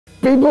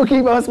People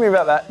keep asking me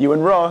about that. You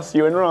and Ross,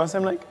 you and Ross.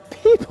 I'm like,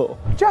 people,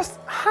 just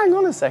hang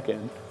on a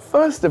second.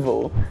 First of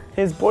all,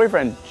 his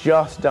boyfriend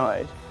just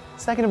died.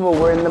 Second of all,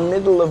 we're in the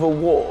middle of a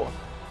war.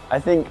 I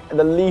think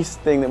the least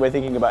thing that we're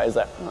thinking about is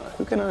like, oh,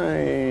 who can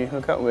I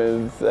hook up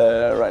with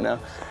right now?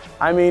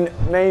 I mean,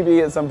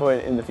 maybe at some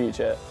point in the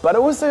future. But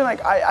also,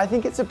 like, I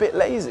think it's a bit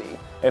lazy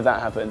if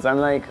that happens. I'm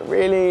like,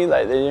 really?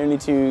 Like, the only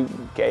two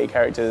gay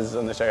characters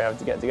on the show have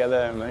to get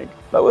together? I'm like,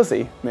 but we'll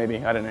see.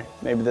 Maybe, I don't know.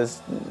 Maybe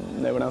there's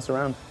no one else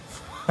around.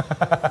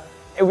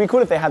 It would be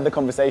cool if they had the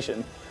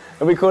conversation.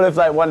 It would be cool if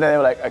like one day they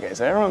were like, okay,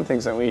 so everyone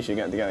thinks that we should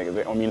get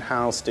together. I mean,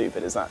 how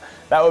stupid is that?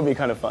 That would be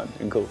kind of fun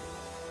and cool.